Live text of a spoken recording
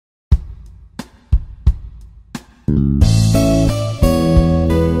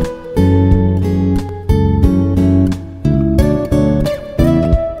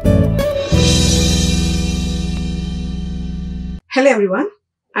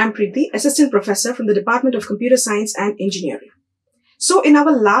I'm Preeti, Assistant Professor from the Department of Computer Science and Engineering. So in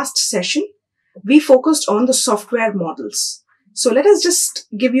our last session, we focused on the software models. So let us just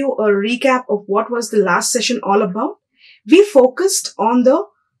give you a recap of what was the last session all about. We focused on the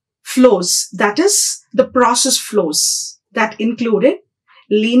flows, that is the process flows that included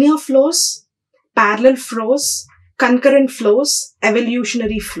linear flows, parallel flows, concurrent flows,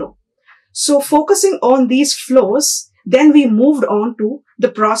 evolutionary flow. So focusing on these flows, then we moved on to the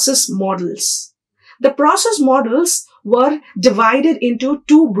process models. The process models were divided into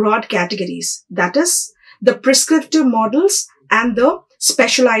two broad categories, that is the prescriptive models and the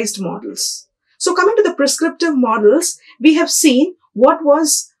specialized models. So coming to the prescriptive models, we have seen what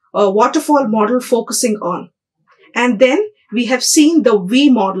was a waterfall model focusing on. And then we have seen the V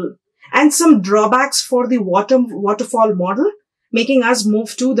model and some drawbacks for the waterfall model, making us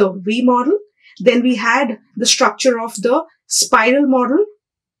move to the V model. Then we had the structure of the spiral model.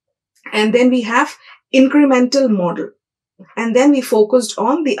 And then we have incremental model. And then we focused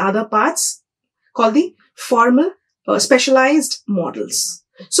on the other parts called the formal specialized models.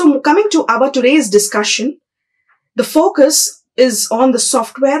 So coming to our today's discussion, the focus is on the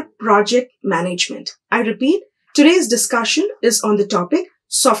software project management. I repeat, today's discussion is on the topic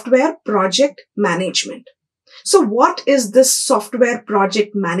software project management. So what is this software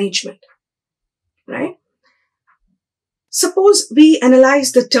project management? Right? Suppose we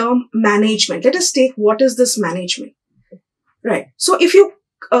analyze the term management. Let us take what is this management? Right. So if you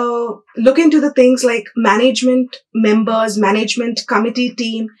look into the things like management members, management committee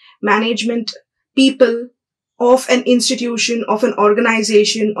team, management people of an institution, of an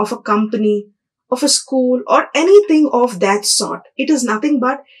organization, of a company, of a school, or anything of that sort, it is nothing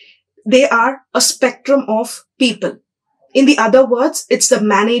but they are a spectrum of people. In the other words, it's the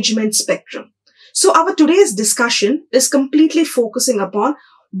management spectrum. So our today's discussion is completely focusing upon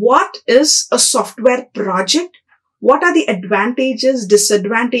what is a software project, what are the advantages,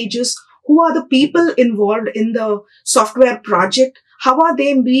 disadvantages, who are the people involved in the software project, how are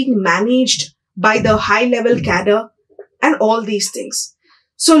they being managed by the high-level cadre, and all these things.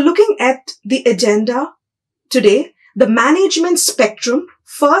 So looking at the agenda today, the management spectrum,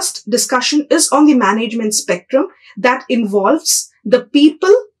 first discussion is on the management spectrum that involves the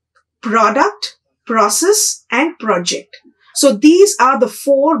people, product, process, and project. So these are the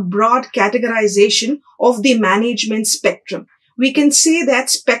four broad categorization of the management spectrum. We can say that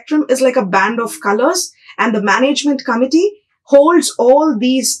spectrum is like a band of colors, and the management committee holds all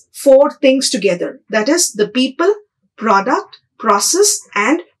these four things together. That is the people, product, process,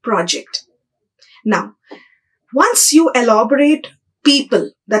 and project. Now, once you elaborate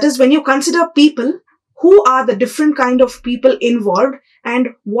people, that is when you consider people, who are the different kind of people involved and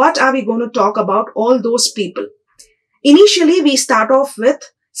what are we going to talk about all those people? Initially, we start off with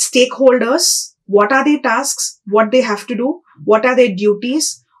stakeholders. What are their tasks? What they have to do? What are their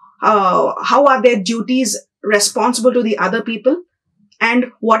duties? How are their duties responsible to the other people?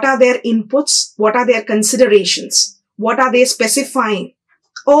 And what are their inputs? What are their considerations? What are they specifying?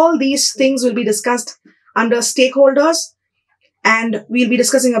 All these things will be discussed under stakeholders, and we'll be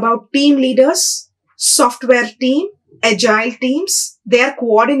discussing about team leaders, software team, agile teams, their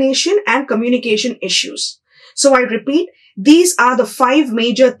coordination and communication issues. So I repeat, these are the five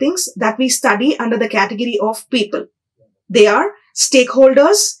major things that we study under the category of people. They are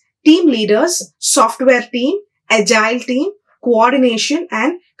stakeholders, team leaders, software team, agile team, coordination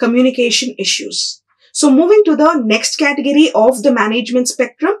and communication issues. So moving to the next category of the management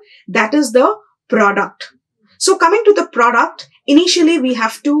spectrum, that is the product. So coming to the product, initially we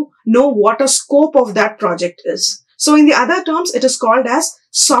have to know what a scope of that project is. So in the other terms, it is called as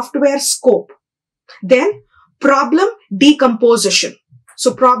software scope. Then problem decomposition.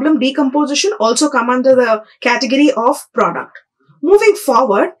 So problem decomposition also come under the category of product. Moving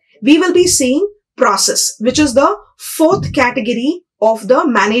forward, we will be seeing process, which is the fourth category of the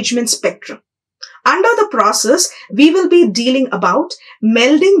management spectrum. Under the process, we will be dealing about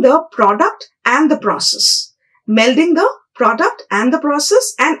melding the product and the process. Melding the product and the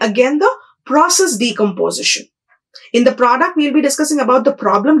process, and again the process decomposition. In the product, we will be discussing about the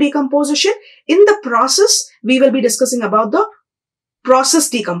problem decomposition. In the process, we will be discussing about the process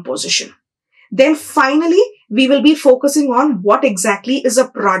decomposition. Then finally, we will be focusing on what exactly is a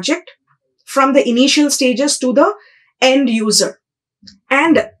project from the initial stages to the end user.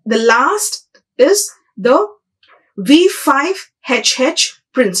 And the last is the V5HH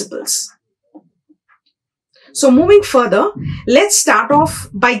principles. So moving further, let's start off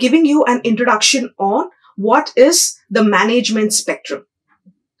by giving you an introduction on what is the management spectrum,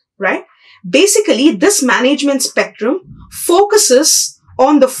 right? Basically, this management spectrum focuses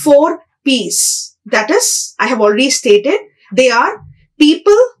on the 4 P's. That is, I have already stated, they are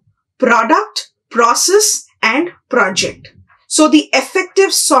people, product, process, and project. So the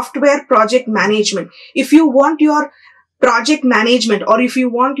effective software project management, if you want your project management or if you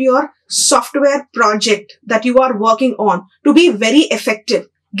want your software project that you are working on to be very effective,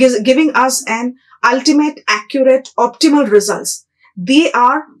 giving us an ultimate, accurate, optimal results, they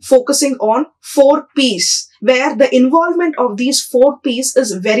are focusing on 4 P's, where the involvement of these 4 P's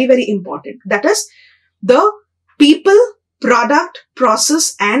is very, very important. That is the people, product,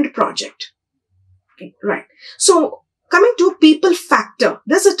 process, and project. Okay, right. So coming to people factor,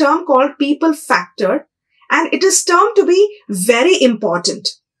 there's a term called people factor, and it is termed to be very important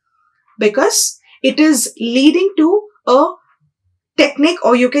because it is leading to a technique,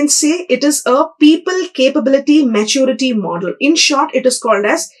 or you can say it is a people capability maturity model. In short, it is called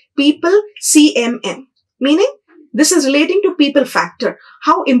as people CMM, meaning this is relating to people factor.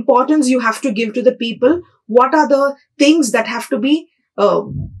 How importance you have to give to the people, what are the things that have to be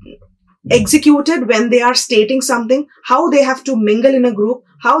executed when they are stating something, how they have to mingle in a group,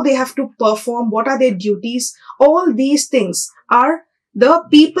 how they have to perform, what are their duties. All these things are the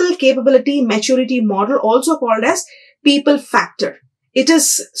people capability maturity model, also called as people factor. It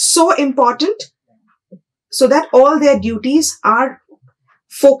is so important so that all their duties are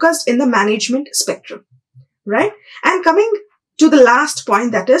focused in the management spectrum, right? And coming to the last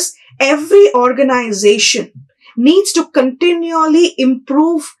point, that is every organization needs to continually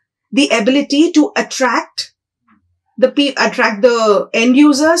improve the ability to attract the end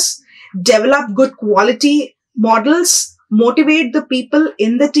users, develop good quality models, motivate the people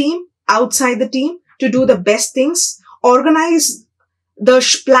in the team, outside the team to do the best things, organize the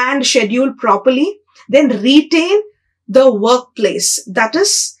planned schedule properly, then retain the workplace. That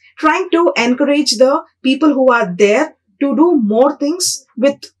is trying to encourage the people who are there to do more things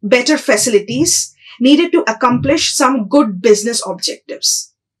with better facilities needed to accomplish some good business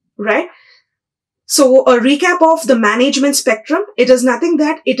objectives, right? So a recap of the management spectrum, it is nothing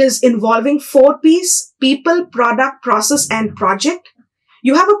that it is involving 4 P's, people, product, process, and project.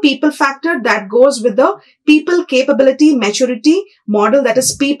 You have a people factor that goes with the people capability maturity model, that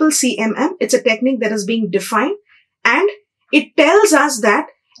is people CMM. It's a technique that is being defined, and it tells us that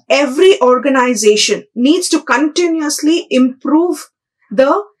every organization needs to continuously improve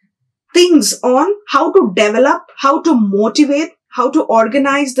the things on how to develop, how to motivate, how to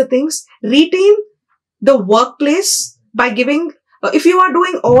organize the things, retain the workplace by giving, if you are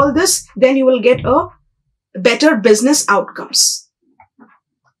doing all this, then you will get a better business outcomes.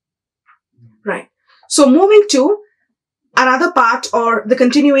 Right. So moving to another part or the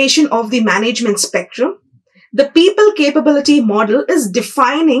continuation of the management spectrum, the people capability model is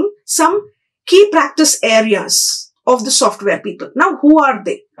defining some key practice areas of the software people. Now, who are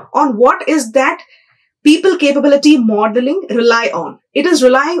they? On what is that people capability modeling rely on? It is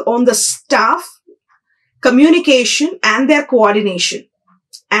relying on the staff, communication and their coordination,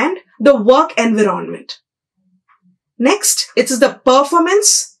 and the work environment. Next, it is the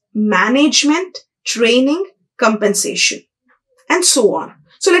performance, management, training, compensation, and so on.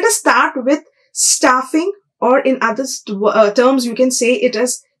 So let us start with staffing, or in other terms, you can say it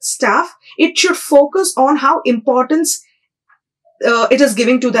as staff. It should focus on how importance it is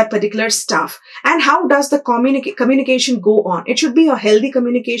giving to that particular staff, and how does the communication go on. It should be a healthy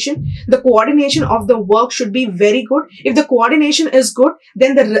communication. The coordination of the work should be very good. If the coordination is good,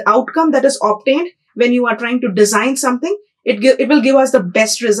 then the outcome that is obtained when you are trying to design something, it will give us the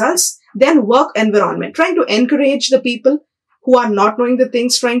best results. Then work environment, trying to encourage the people who are not knowing the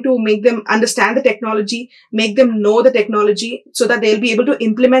things, trying to make them understand the technology, make them know the technology so that they'll be able to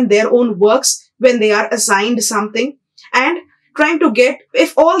implement their own works when they are assigned something, and trying to get,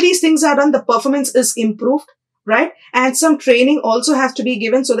 if all these things are done, the performance is improved, right? And some training also has to be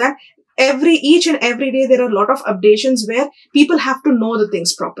given so that each and every day there are a lot of updations where people have to know the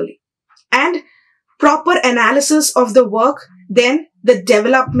things properly. And proper analysis of the work, then the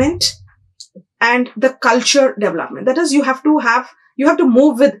development and the culture development. That is, you have to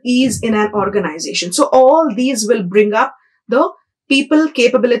move with ease in an organization. So all these will bring up the people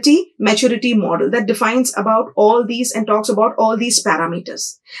capability maturity model that defines about all these and talks about all these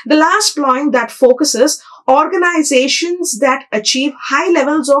parameters. The last point that focuses organizations that achieve high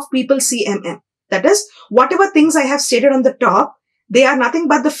levels of people CMM. That is, whatever things I have stated on the top, they are nothing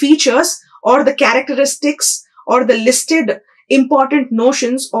but the features or the characteristics or the listed important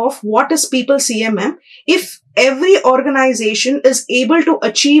notions of what is people CMM. If every organization is able to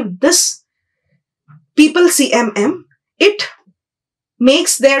achieve this people CMM, it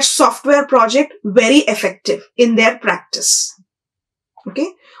makes their software project very effective in their practice. Okay.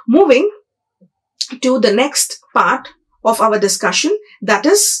 Moving to the next part of our discussion, that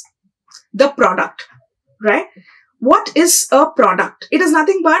is the product, right? What is a product? It is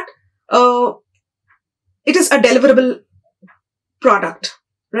nothing but it is a deliverable product,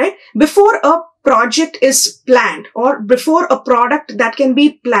 right? Before a project is planned or before a product that can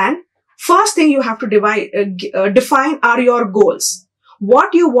be planned, first thing you have to define are your goals.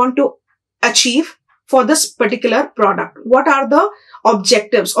 What you want to achieve for this particular product. What are the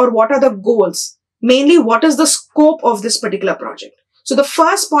objectives or what are the goals? Mainly, what is the scope of this particular project? So the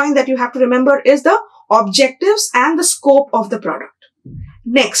first point that you have to remember is the objectives and the scope of the product.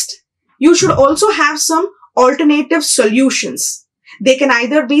 Next, you should also have some alternative solutions. They can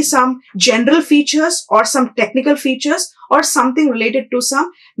either be some general features or some technical features or something related to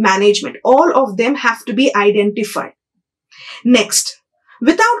some management. All of them have to be identified. Next,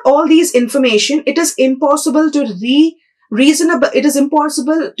 without all these information, it is impossible to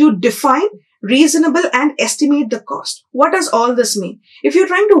define reasonable and estimate the cost. What does all this mean? If you're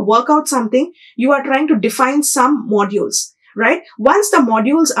trying to work out something, you are trying to define some modules, right? Once the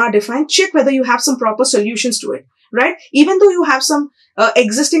modules are defined, check whether you have some proper solutions to it, right? Even though you have some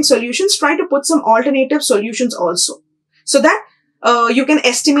existing solutions, try to put some alternative solutions also, so that you can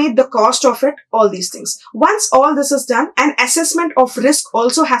estimate the cost of it, all these things. Once all this is done, an assessment of risk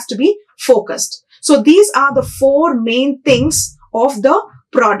also has to be focused. So these are the 4 main things of the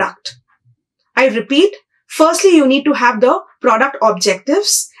product. I repeat, firstly, you need to have the product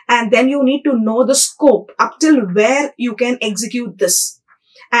objectives, and then you need to know the scope up till where you can execute this.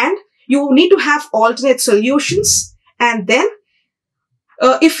 And you need to have alternate solutions. And then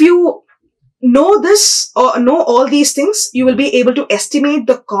if you know this or know all these things, you will be able to estimate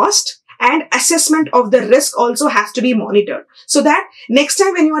the cost, and assessment of the risk also has to be monitored. So that next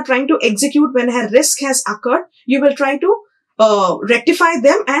time when you are trying to execute, when a risk has occurred, you will try to rectify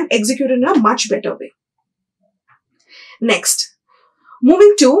them and execute in a much better way. Next,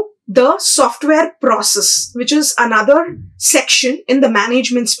 moving to the software process, which is another section in the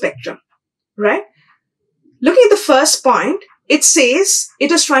management spectrum, right? Looking at the first point, it says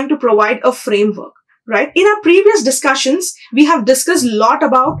it is trying to provide a framework, right? In our previous discussions, we have discussed a lot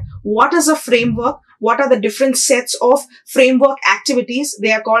about what is a framework, what are the different sets of framework activities.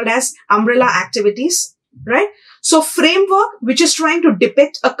 They are called as umbrella activities, right? So framework, which is trying to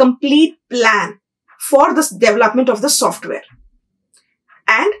depict a complete plan for the development of the software.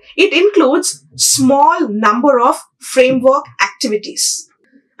 And it includes small number of framework activities.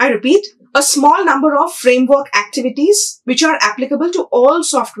 I repeat, a small number of framework activities which are applicable to all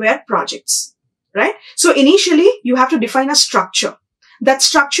software projects, right? So initially, you have to define a structure. That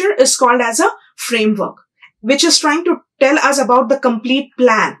structure is called as a framework, which is trying to tell us about the complete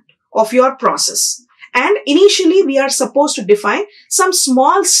plan of your process. And initially, we are supposed to define some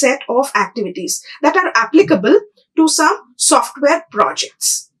small set of activities that are applicable to some software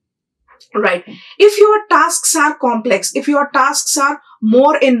projects, right? If your tasks are complex, if your tasks are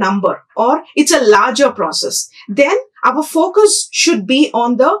more in number, or it's a larger process, then our focus should be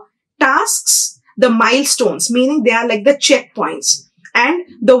on the tasks, the milestones, meaning they are like the checkpoints, and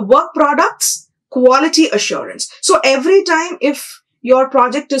the work products, quality assurance. So every time if your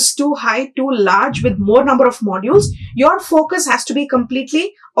project is too high, too large with more number of modules, your focus has to be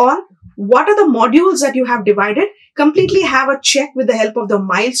completely on what are the modules that you have divided, completely have a check with the help of the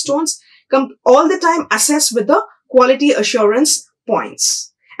milestones, all the time assess with the quality assurance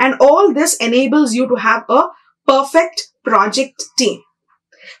points. And all this enables you to have a perfect project team.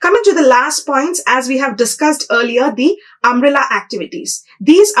 Coming to the last points, as we have discussed earlier, the umbrella activities.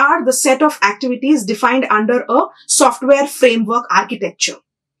 These are the set of activities defined under a software framework architecture,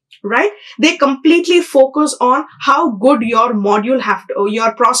 right? They completely focus on how good your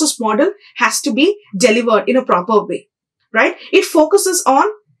your process model has to be delivered in a proper way, right? It focuses on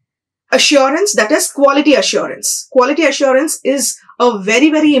assurance, that is quality assurance. Quality assurance is a very,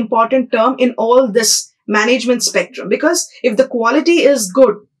 very important term in all this management spectrum, because if the quality is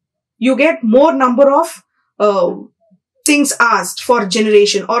good, you get more number of things asked for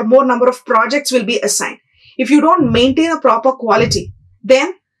generation, or more number of projects will be assigned. If you don't maintain a proper quality,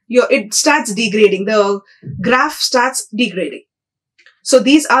 then it starts degrading. The graph starts degrading. So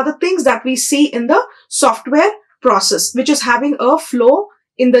these are the things that we see in the software process, which is having a flow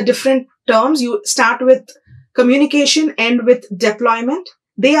in the different terms. You start with communication, end with deployment.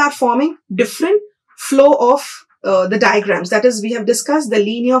 They are forming different flow of the diagrams. That is, we have discussed the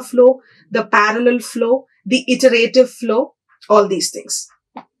linear flow, the parallel flow, the iterative flow, all these things.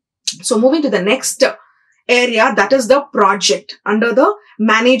 So moving to the next area, that is the project under the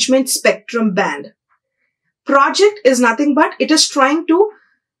management spectrum band. project is nothing but it is trying to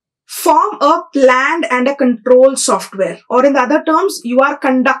form a planned and a controlled software, or in the other terms, you are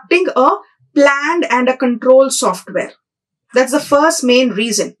conducting a planned and a controlled software. That's the first main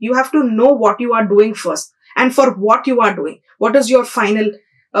reason. You have to know what you are doing first and for what you are doing. What is your final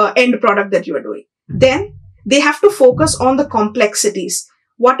end product that you are doing? Then they have to focus on the complexities.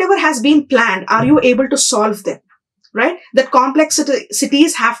 Whatever has been planned, are you able to solve them? Right? That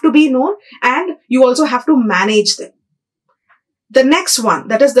complexities have to be known and you also have to manage them. The next one,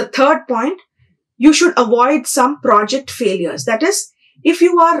 that is the third point, you should avoid some project failures. That is, if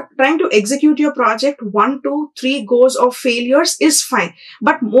you are trying to execute your project, 1, 2, 3 goes of failures is fine.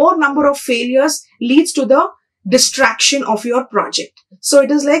 But more number of failures leads to the distraction of your project. So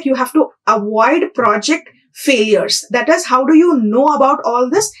it is like you have to avoid project failures. That is, how do you know about all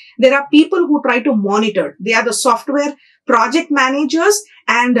this? There are people who try to monitor. They are the software project managers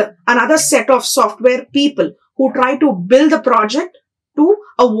and another set of software people who try to build the project to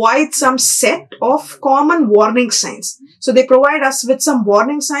avoid some set of common warning signs. So they provide us with some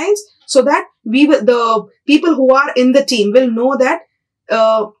warning signs so that the people who are in the team will know that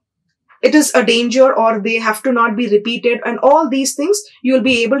it is a danger or they have to not be repeated, and all these things you will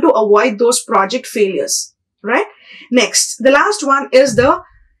be able to avoid those project failures, right? Next, the last one is the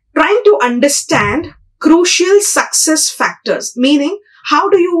trying to understand crucial success factors, meaning how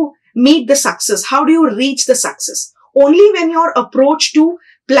do you meet the success? How do you reach the success? Only when your approach to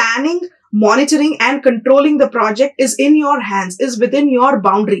planning, monitoring and controlling the project is in your hands, is within your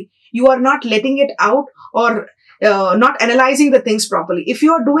boundary. You are not letting it out or not analyzing the things properly. If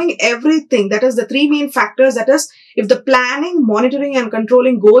you are doing everything, that is the 3 main factors, that is, if the planning, monitoring and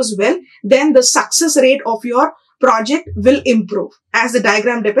controlling goes well, then the success rate of your project will improve. As the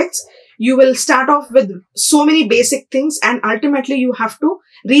diagram depicts, you will start off with so many basic things and ultimately you have to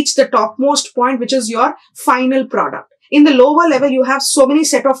reach the topmost point, which is your final product. In the lower level, you have so many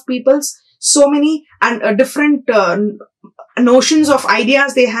set of peoples, so many and different notions of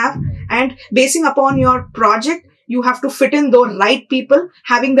ideas they have, and basing upon your project, you have to fit in the right people,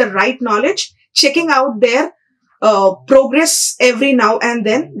 having the right knowledge, checking out their progress every now and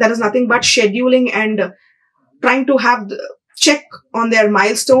then. That is nothing but scheduling and trying to have the check on their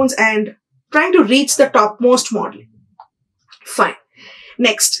milestones and trying to reach the topmost model. Fine.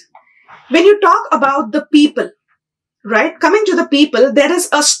 Next, when you talk about the people, right, coming to the people, there is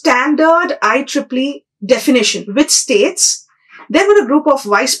a standard IEEE definition which states there were a group of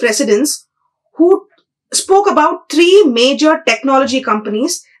vice presidents who spoke about 3 major technology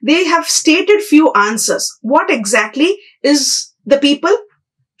companies. They have stated few answers. What exactly is the people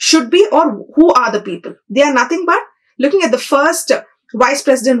should be, or who are the people? They are nothing but looking at the first vice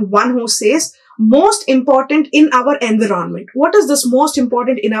president one, who says most important in our environment. What is this most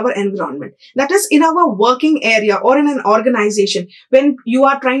important in our environment? That is in our working area or in an organization when you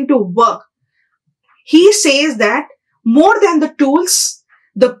are trying to work. He says that more than the tools,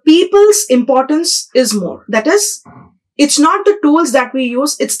 the people's importance is more. That is, it's not the tools that we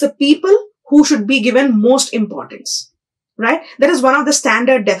use, it's the people who should be given most importance, right? That is one of the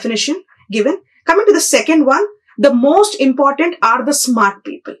standard definition given. Coming to the second one, the most important are the smart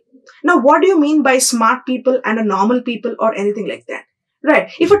people. Now, what do you mean by smart people and a normal people or anything like that?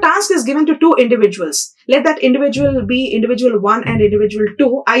 Right. If a task is given to 2 individuals, let that individual be individual 1 and individual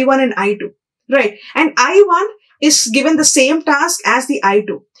 2, I1 and I2. Right. And I1 is given the same task as the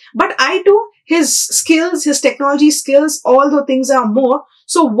I2. But I2, his skills, his technology skills, all the things are more.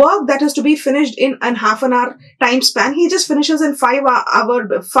 So work that is to be finished in an half an hour time span, he just finishes in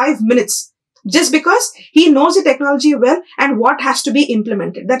 5 minutes. Just because he knows the technology well and what has to be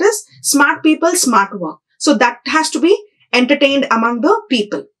implemented. That is smart people, smart work. So that has to be entertained among the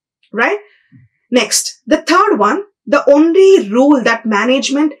people, right? Next, the third one, the only rule that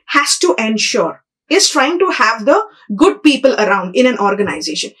management has to ensure is trying to have the good people around in an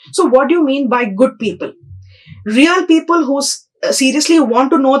organization. So what do you mean by good people? Real people who seriously want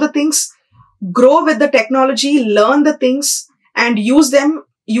to know the things, grow with the technology, learn the things and use them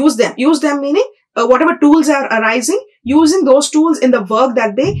meaning whatever tools are arising, using those tools in the work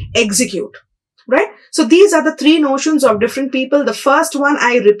that they execute, right? So these are the 3 notions of different people. The first one,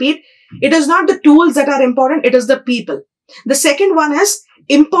 I repeat, it is not the tools that are important, it is the people. The second one is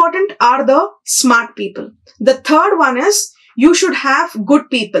important are the smart people. The third one is you should have good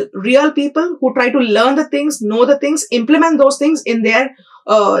people, real people who try to learn the things, know the things, implement those things in their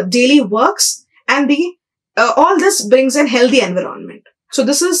daily works, and all this brings a healthy environment. So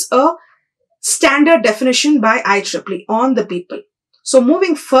this is a standard definition by IEEE on the people. So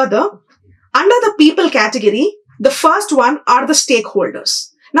moving further, under the people category, the first one are the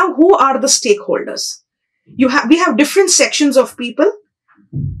stakeholders. Now, who are the stakeholders? we have different sections of people.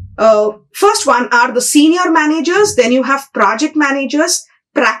 First one are the senior managers, then you have project managers,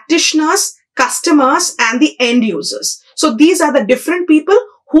 practitioners, customers, and the end users. So these are the different people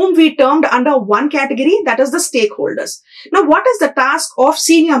whom we termed under one category, that is the stakeholders. Now, what is the task of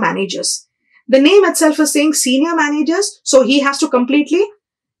senior managers? The name itself is saying senior managers, so he has to completely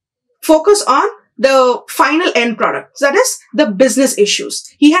focus on the final end product, that is the business issues.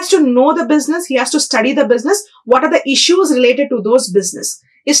 He has to know the business, he has to study the business, what are the issues related to those business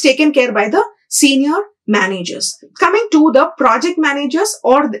is taken care by the senior managers. Coming to the project managers,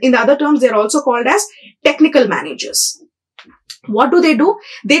 or in the other terms, they are also called as technical managers. What do?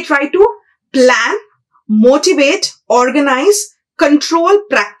 They try to plan, motivate, organize, control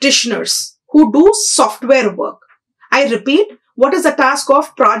practitioners who do software work. I repeat, what is the task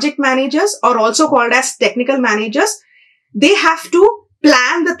of project managers, or also called as technical managers? They have to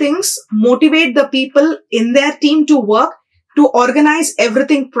plan the things, motivate the people in their team to work, to organize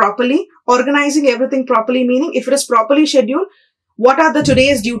everything properly. Organizing everything properly meaning if it is properly scheduled, what are the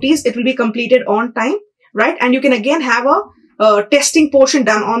today's duties? It will be completed on time, right? And you can again have a testing portion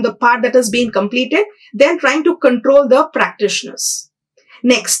done on the part that has been completed. Then trying to control the practitioners.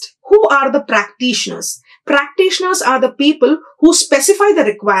 Next, who are the practitioners? Practitioners are the people who specify the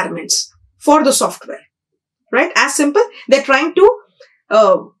requirements for the software, right? As simple, they're trying to,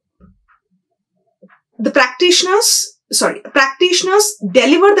 practitioners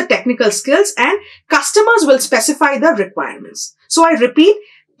deliver the technical skills and customers will specify the requirements. So I repeat,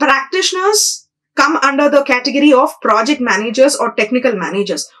 practitioners come under the category of project managers or technical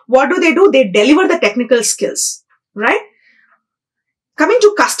managers. What do? They deliver the technical skills, right? Coming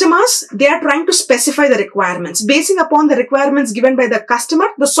to customers, they are trying to specify the requirements. Basing upon the requirements given by the customer,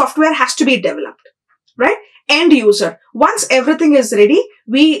 the software has to be developed, right? End user. Once everything is ready,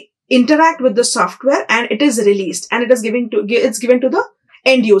 we interact with the software and it is released and it's given to the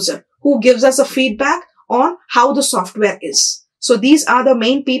end user who gives us a feedback on how the software is. So these are the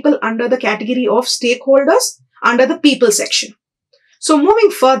main people under the category of stakeholders under the people section. So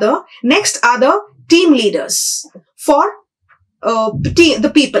moving further, next are the team leaders for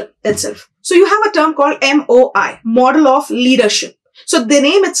the people itself. So you have a term called MOI, model of leadership. So the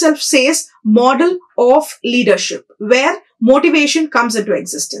name itself says model of leadership, where motivation comes into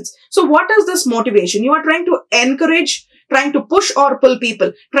existence. So what is this motivation? You are trying to encourage, trying to push or pull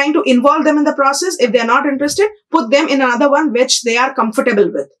people, trying to involve them in the process. If they are not interested, put them in another one which they are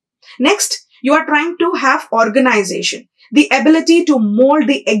comfortable with. Next, you are trying to have organization, the ability to mold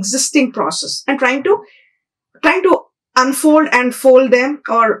the existing process and trying to unfold and fold them,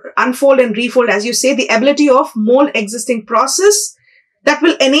 or unfold and refold, as you say, the ability of mold existing process that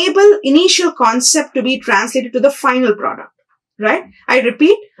will enable initial concept to be translated to the final product, right? I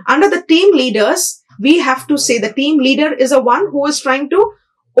repeat, under the team leaders, we have to say the team leader is a one who is trying to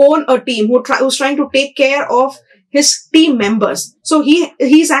own a team, who's trying to take care of his team members. So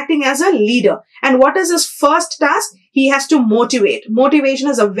he's acting as a leader. And what is his first task? He has to motivate. Motivation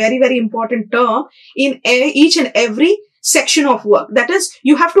is a very, very important term in each and every section of work. That is,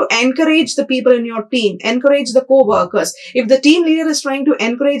 you have to encourage the people in your team, encourage the co-workers. If the team leader is trying to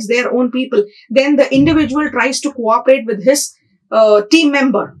encourage their own people, then the individual tries to cooperate with his team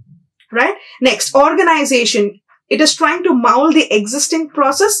member, right? Next, organization. It is trying to mold the existing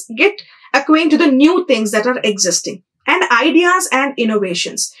process, get acquainted to the new things that are existing. And ideas and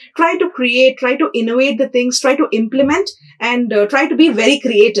innovations. Try to create, try to innovate the things, try to implement, and try to be very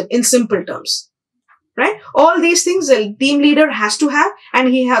creative in simple terms. Right? All these things a team leader has to have, and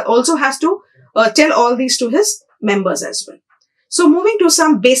he also has to tell all these to his members as well. So moving to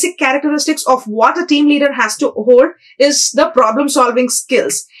some basic characteristics of what a team leader has to hold is the problem solving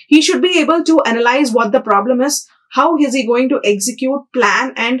skills. He should be able to analyze what the problem is, how is he going to execute,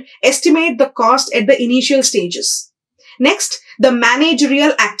 plan, and estimate the cost at the initial stages. Next, the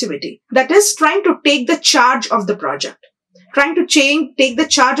managerial activity. That is trying to take the charge of the project. Trying to take the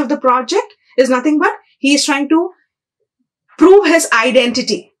charge of the project is nothing but he is trying to prove his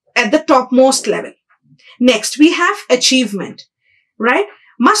identity at the topmost level. Next, we have achievement, right?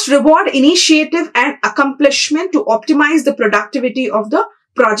 Must reward initiative and accomplishment to optimize the productivity of the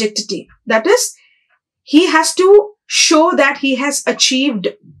project team. That is, he has to show that he has achieved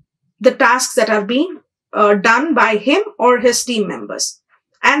the tasks that are being done by him or his team members.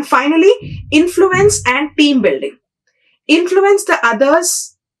 And finally, influence and team building. Influence the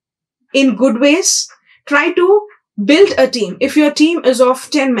others in good ways. Try to build a team. If your team is of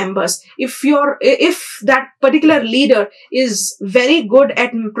 10 members, if that particular leader is very good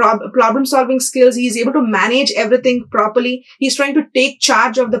at problem solving skills, he's able to manage everything properly, he's trying to take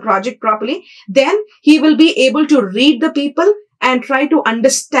charge of the project properly, then he will be able to read the people and try to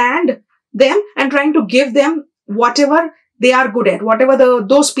understand them and trying to give them whatever they are good at, whatever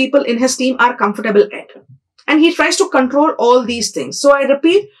those people in his team are comfortable at. And he tries to control all these things. So I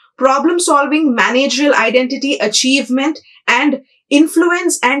repeat, problem solving, managerial identity, achievement, and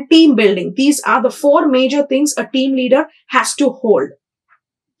influence and team building. These are the 4 major things a team leader has to hold.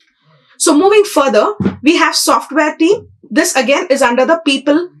 So moving further, we have software team. This again is under the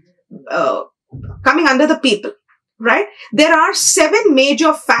people, coming under the people, right? There are 7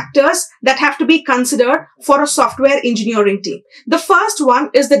 major factors that have to be considered for a software engineering team. The first one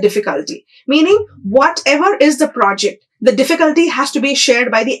is the difficulty, meaning whatever is the project, the difficulty has to be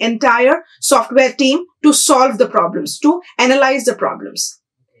shared by the entire software team to solve the problems, to analyze the problems.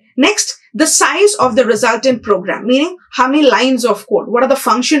 Next, the size of the resultant program, meaning how many lines of code, what are the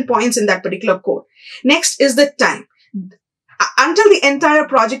function points in that particular code. Next is the time. Until the entire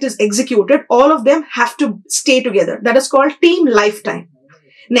project is executed, all of them have to stay together. That is called team lifetime.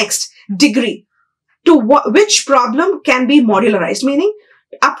 Next, degree. To which problem can be modularized, meaning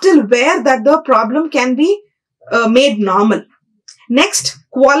up till where that the problem can be made normal. Next,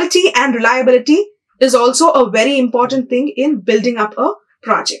 quality and reliability is also a very important thing in building up a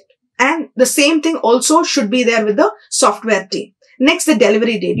project. And the same thing also should be there with the software team. Next, the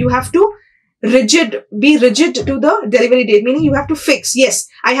delivery date. You have to be rigid to the delivery date, meaning you have to fix. Yes,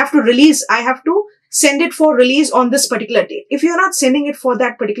 I have to release. I have to send it for release on this particular date. If you're not sending it for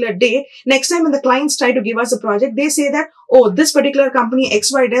that particular day, next time when the clients try to give us a project, they say that, oh, this particular company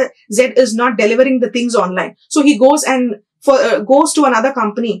XYZ is not delivering the things online. So he goes and goes to another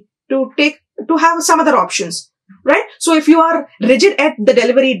company to have some other options, right? So if you are rigid at the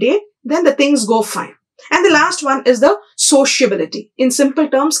delivery date, then the things go fine. And the last one is the sociability. In simple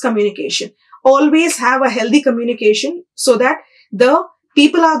terms, communication. Always have a healthy communication so that the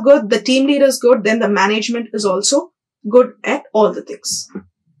people are good, the team leader is good, then the management is also good at all the things,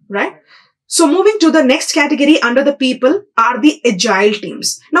 right? So moving to the next category under the people are the agile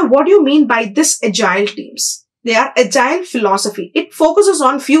teams. Now, what do you mean by this agile teams? They are agile philosophy. It focuses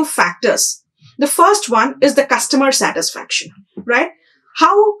on few factors. The first one is the customer satisfaction, right?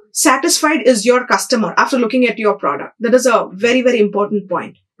 How satisfied is your customer after looking at your product? That is a very, very important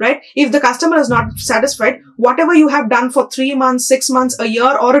point, right? If the customer is not satisfied, whatever you have done for 3 months, 6 months, a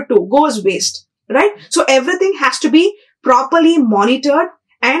year or 2 goes waste, right? So everything has to be properly monitored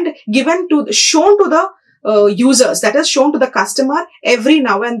and shown to the users, that is shown to the customer every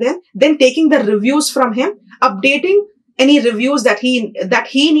now and then taking the reviews from him, updating any reviews that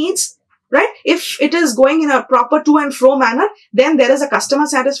he needs, right? If it is going in a proper to and fro manner, then there is a customer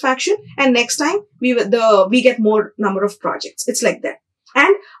satisfaction, and next time we get more number of projects. It's like that.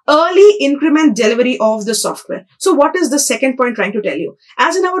 And early increment delivery of the software. So what is the second point trying to tell you?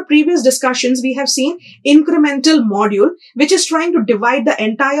 As in our previous discussions, we have seen incremental module, which is trying to divide the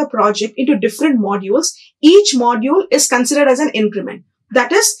entire project into different modules. Each module is considered as an increment.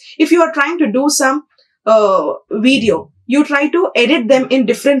 That is, if you are trying to do some video, you try to edit them in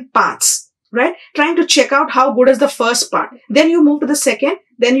different parts, right? Trying to check out how good is the first part. Then you move to the second,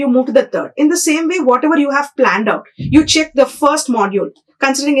 then you move to the third. In the same way, whatever you have planned out, you check the first module,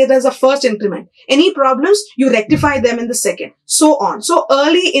 considering it as a first increment. Any problems, you rectify them in the second, so on. So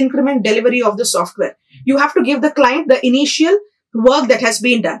early increment delivery of the software. You have to give the client the initial work that has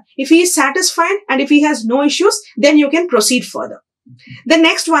been done. If he is satisfied and if he has no issues, then you can proceed further. The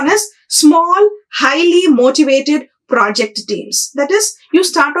next one is small, highly motivated project teams. That is, you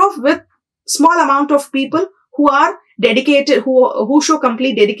start off with small amount of people who are dedicated, who show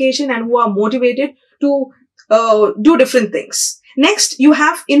complete dedication and who are motivated to do different things. Next, you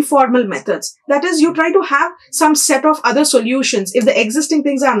have informal methods. That is, you try to have some set of other solutions. If the existing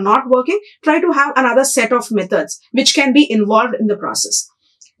things are not working, try to have another set of methods which can be involved in the process.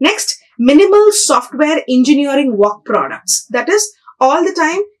 Next, minimal software engineering work products. That is, all the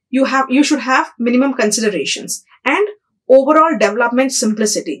time you should have minimum considerations and overall development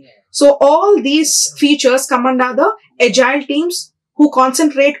simplicity. So all these features come under the agile teams who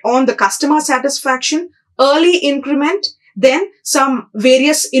concentrate on the customer satisfaction, early increment, then some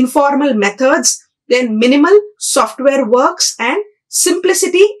various informal methods, then minimal software works and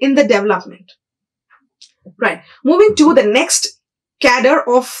simplicity in the development. Right. Moving to the next cadre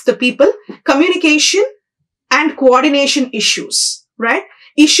of the people, communication and coordination issues. Right.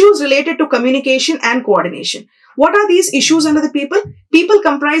 Issues related to communication and coordination. What are these issues under the people? People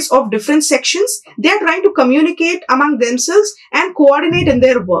comprise of different sections. They are trying to communicate among themselves and coordinate in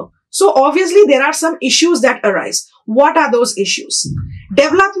their work. So obviously there are some issues that arise. What are those issues?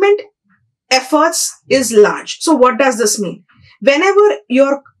 Development efforts is large. So what does this mean? Whenever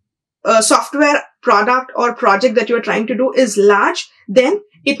your software product or project that you are trying to do is large, then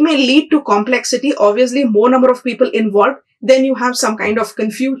it may lead to complexity. Obviously, more number of people involved, then you have some kind of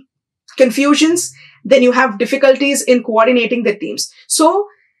confusions. Then you have difficulties in coordinating the teams. So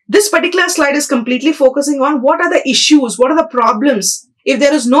this particular slide is completely focusing on what are the issues, what are the problems if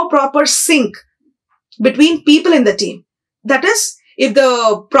there is no proper sync between people in the team. That is, if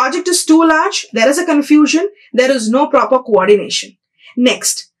the project is too large, there is a confusion, there is no proper coordination.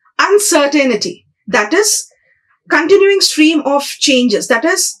 Next, uncertainty. That is, continuing stream of changes. That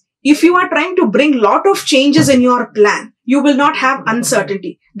is, if you are trying to bring lot of changes in your plan, you will not have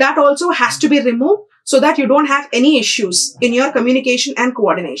uncertainty. That also has to be removed so that you don't have any issues in your communication and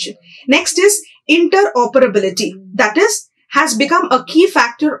coordination. Next is interoperability. That is, has become a key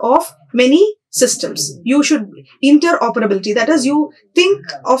factor of many systems. You should interoperability. That is, you think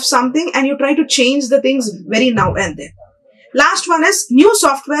of something and you try to change the things very now and then. Last one is new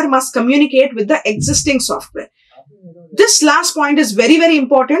software must communicate with the existing software. This last point is very, very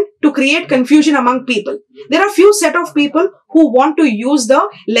important to create confusion among people. There are few set of people who want to use the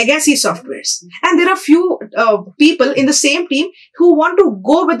legacy softwares. And there are few people in the same team who want to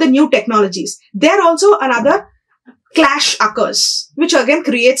go with the new technologies. There also another clash occurs, which again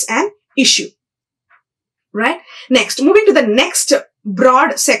creates an issue. Right? Next, moving to the next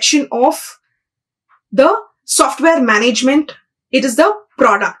broad section of the software management, it is the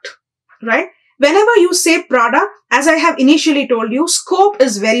product. Right? Whenever you say product, as I have initially told you, scope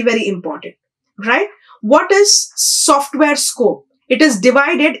is very, very important, right? What is software scope? It is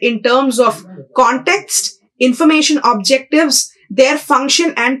divided in terms of context, information objectives, their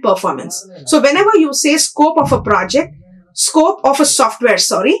function and performance. So whenever you say scope of a project, scope of a software,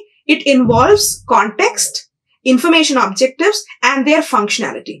 it involves context, information objectives and their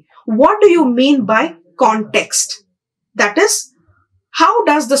functionality. What do you mean by context? That is, how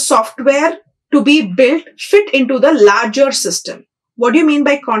does the software to be built fit into the larger system? What do you mean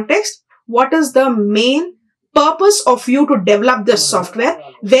by context? What is the main purpose of you to develop this software?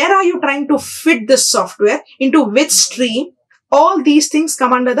 Where are you trying to fit this software? Into which stream? All these things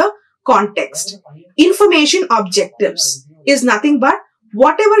come under the context. Information objectives is nothing but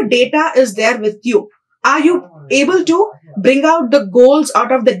whatever data is there with you. Are you able to bring out the goals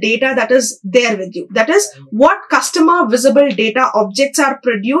out of the data that is there with you? That is, what customer visible data objects are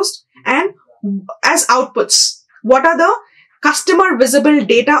produced and as outputs. What are the customer visible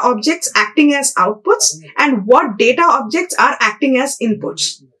data objects acting as outputs and what data objects are acting as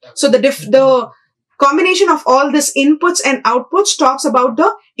inputs? So the combination of all this inputs and outputs talks about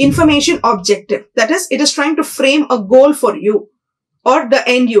the information objective. That is, it is trying to frame a goal for you or the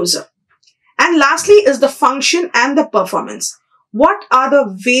end user. And lastly is the function and the performance. What are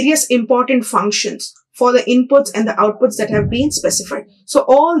the various important functions for the inputs and the outputs that have been specified? So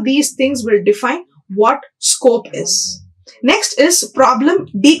all these things will define what scope is. Next is problem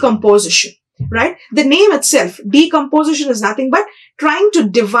decomposition, right? The name itself, decomposition, is nothing but trying to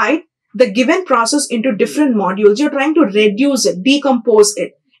divide the given process into different modules. You're trying to reduce it, decompose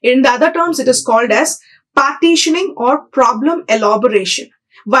it. In the other terms, it is called as partitioning or problem elaboration.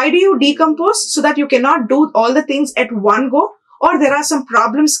 Why do you decompose? So that you cannot do all the things at one go, or there are some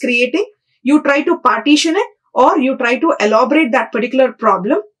problems creating. You try to partition it or you try to elaborate that particular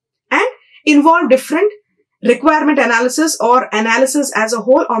problem and involve different requirement analysis or analysis as a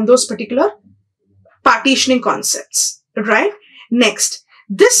whole on those particular partitioning concepts, right? Next,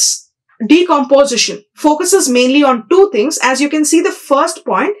 this decomposition focuses mainly on two things. As you can see, the first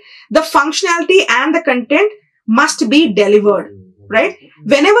point, the functionality and the content must be delivered, right?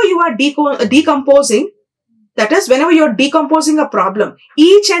 Whenever you are decomposing, that is, whenever you're decomposing a problem,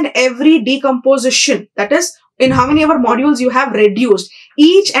 each and every decomposition, that is, in how many ever modules you have reduced,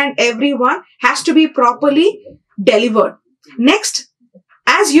 each and every one has to be properly delivered. Next,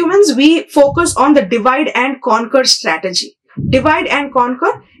 as humans, we focus on the divide and conquer strategy. Divide and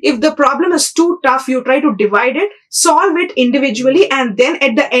conquer. If the problem is too tough, you try to divide it, solve it individually, and then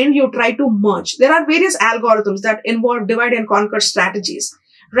at the end, you try to merge. There are various algorithms that involve divide and conquer strategies,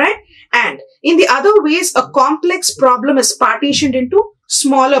 right? And in the other ways, a complex problem is partitioned into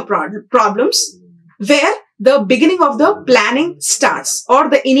smaller problems where the beginning of the planning starts or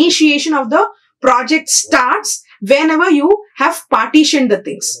the initiation of the project starts whenever you have partitioned the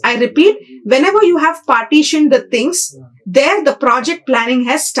things. I repeat, whenever you have partitioned the things, there the project planning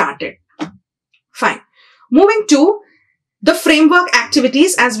has started. Fine. Moving to the framework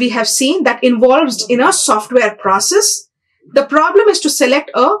activities, as we have seen, that involves in a software process. The problem is to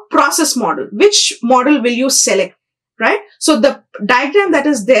select a process model. Which model will you select, right? So the diagram that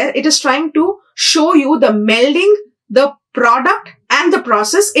is there, it is trying to show you the melding the product and the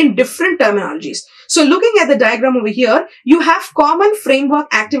process in different terminologies. So looking at the diagram over here, you have common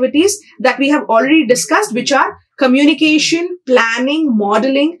framework activities that we have already discussed, which are communication, planning,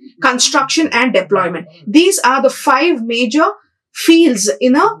 modeling, construction, and deployment. These are the 5 major fields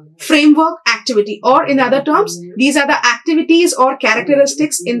in a framework activity, or in other terms, these are the activities or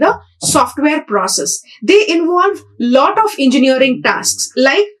characteristics in the software process. They involve lot of engineering tasks,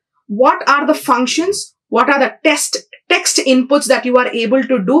 like what are the functions, what are the text inputs that you are able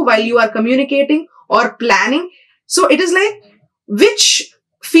to do while you are communicating or planning. So it is like which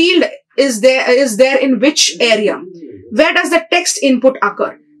field is there in which area? Where does the text input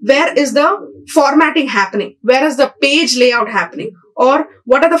occur? Where is the formatting happening? Where is the page layout happening? Or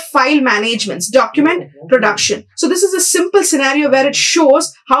what are the file managements, document production? So this is a simple scenario where it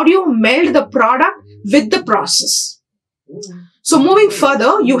shows how do you meld the product with the process. So moving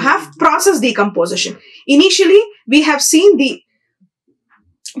further, you have process decomposition. Initially, we have seen the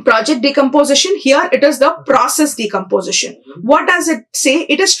project decomposition. Here it is the process decomposition. What does it say?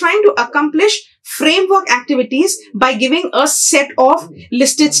 It is trying to accomplish framework activities by giving a set of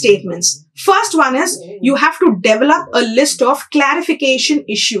listed statements. First one is you have to develop a list of clarification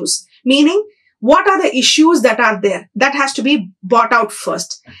issues, meaning what are the issues that are there? That has to be brought out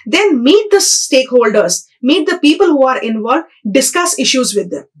first. Then meet the stakeholders, meet the people who are involved, discuss issues with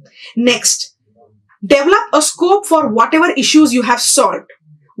them. Next, develop a scope for whatever issues you have solved.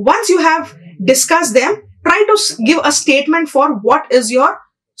 Once you have discussed them, try to give a statement for what is your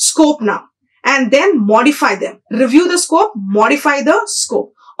scope now, and then modify them. Review the scope, modify the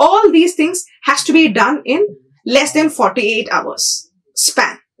scope. All these things has to be done in less than 48 hours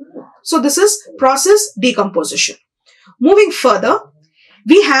span. So this is process decomposition. Moving further,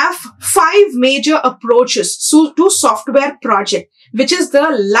 we have 5 major approaches to software project, which is the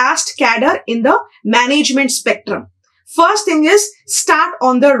last cadre in the management spectrum. First thing is start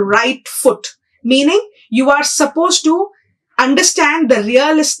on the right foot, meaning you are supposed to understand the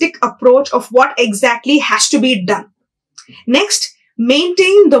realistic approach of what exactly has to be done. Next,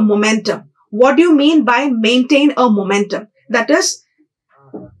 maintain the momentum. What do you mean by maintain a momentum? That is,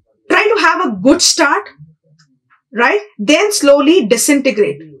 try to have a good start, right? Then slowly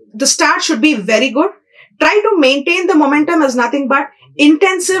disintegrate. The start should be very good. Try to maintain the momentum as nothing but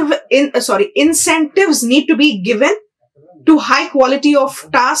incentives need to be given to high quality of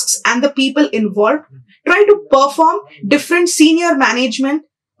tasks and the people involved. Try to perform different senior management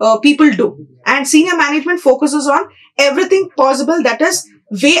people do. And senior management focuses on everything possible that is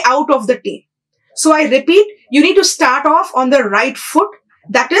way out of the team. So I repeat, you need to start off on the right foot.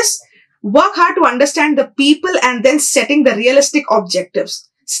 That is, work hard to understand the people and then setting the realistic objectives.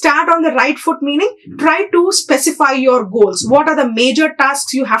 Start on the right foot, meaning try to specify your goals. What are the major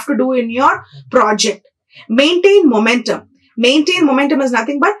tasks you have to do in your project? Maintain momentum. Maintain momentum is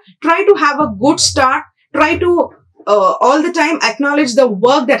nothing but try to have a good start. Try to all the time acknowledge the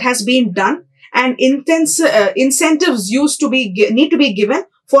work that has been done, and incentives need to be given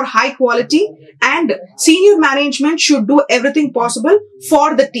for high quality, and senior management should do everything possible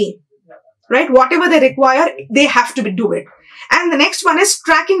for the team, right? Whatever they require, they have to do it. And the next one is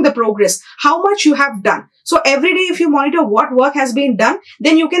tracking the progress, how much you have done. So every day, if you monitor what work has been done,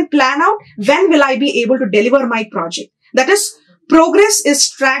 then you can plan out when will I be able to deliver my project. That is, progress is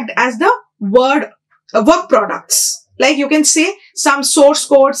tracked as the work products. Like you can say some source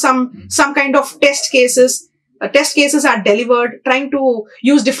code, some kind of test cases. Test cases are delivered, trying to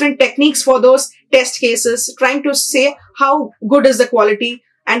use different techniques for those test cases, trying to say how good is the quality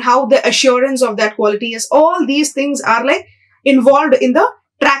and how the assurance of that quality is. All these things are like involved in the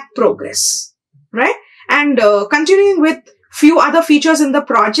track progress, right? And continuing with few other features in the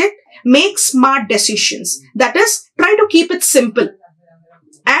project, make smart decisions. That is, try to keep it simple.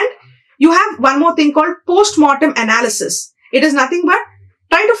 And you have one more thing called post-mortem analysis. It is nothing but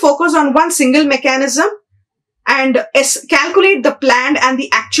try to focus on one single mechanism and calculate the planned and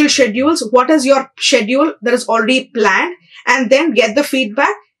the actual schedules. What is your schedule that is already planned? And then get the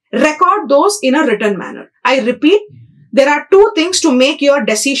feedback. Record those in a written manner. I repeat, there are 2 things to make your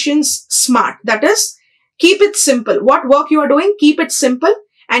decisions smart. That is, keep it simple. What work you are doing, keep it simple.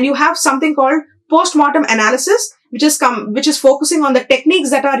 And you have something called post-mortem analysis, which is focusing on the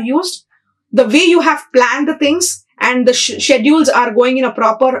techniques that are used. the way you have planned the things and the schedules are going in a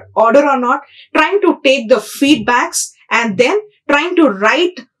proper order or not, trying to take the feedbacks and then trying to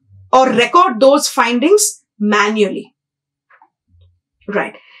write or record those findings manually.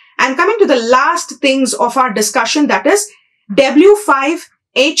 Right. And coming to the last things of our discussion, that is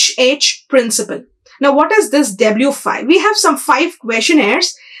W5HH principle. Now, what is this W5? We have some 5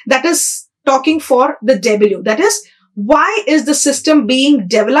 questionnaires that is talking for the W. That is, why is the system being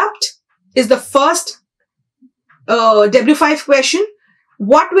developed? Is the first W5 question.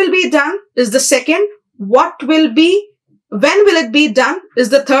 What will be done is the second. When will it be done is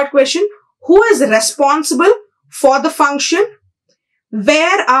the third question. Who is responsible for the function?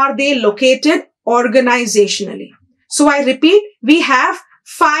 Where are they located organizationally? So I repeat, we have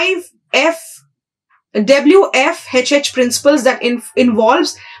 5 WFHH principles that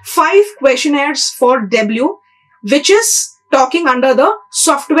involves 5 questionnaires for W, which is talking under the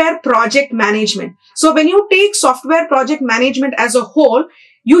software project management. So when you take software project management as a whole,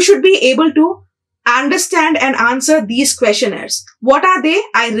 you should be able to understand and answer these questionnaires. What are they?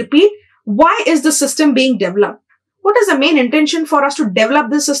 I repeat, why is the system being developed? What is the main intention for us to develop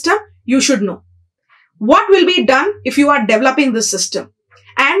this system? You should know. What will be done if you are developing this system?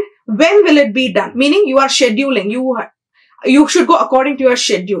 And when will it be done? Meaning you are scheduling. You should go according to your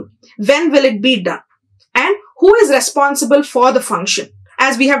schedule. When will it be done? And who is responsible for the function?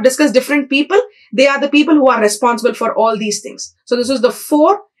 As we have discussed, different people, they are the people who are responsible for all these things. So this is the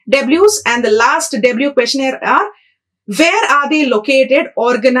 4 W's, and the last W questionnaire are, where are they located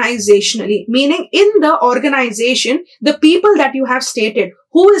organizationally? Meaning in the organization, the people that you have stated,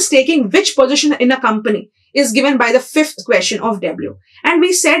 who is taking which position in a company, is given by the 5th question of W. And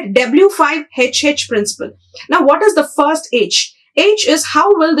we said W5HH principle. Now, what is the first H? H is how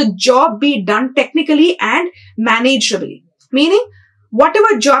will the job be done technically and manageably? Meaning,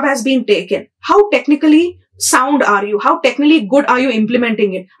 whatever job has been taken, how technically sound are you? How technically good are you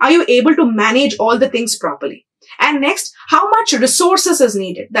implementing it? Are you able to manage all the things properly? And next, how much resources is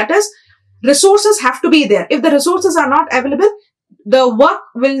needed? That is, resources have to be there. If the resources are not available, the work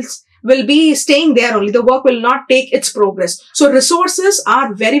will be staying there only. The work will not take its progress. So resources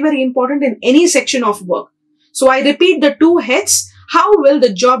are very, very important in any section of work. So I repeat the 2 H's. How will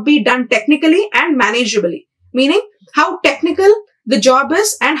the job be done technically and manageably? Meaning how technical the job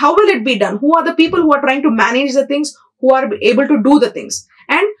is and how will it be done? Who are the people who are trying to manage the things, who are able to do the things?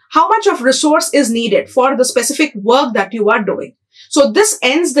 And how much of resource is needed for the specific work that you are doing? So this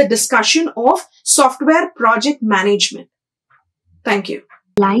ends the discussion of software project management. Thank you.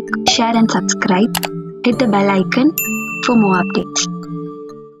 Like, share and subscribe. Hit the bell icon for more updates.